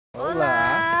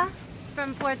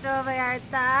from Puerto,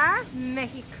 Vallarta,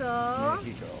 Mexico.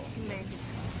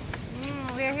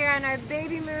 We're here on our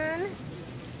Babymoon.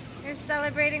 We're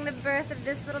celebrating the birth of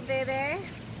this little baby.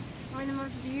 We're in the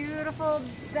most beautiful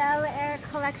Bel Air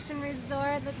Collection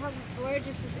Resort. Look how gorgeous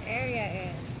this area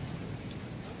is.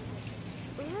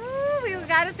 Ooh, we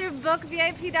got it through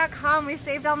BookVip.com. We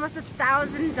saved almost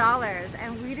 $1,000,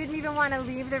 and we didn't even want to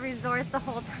leave the resort the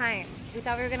whole time. We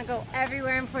thought we were going to go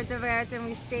everywhere in Puerto Vallarta, and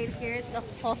we stayed here the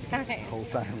whole time. The whole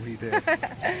time we did.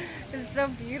 It's so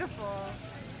beautiful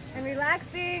and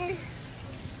relaxing.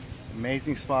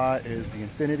 Amazing spot is the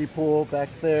infinity pool back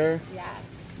there. Yeah.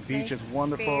 Beach is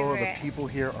wonderful. Favorite. The people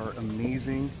here are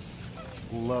amazing.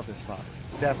 Love this spot.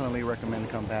 Definitely recommend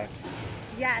to come back.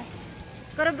 Yes.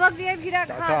 Go to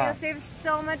BookVip.com. You'll save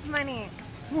so much money.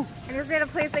 And you'll stay at a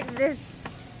place like this.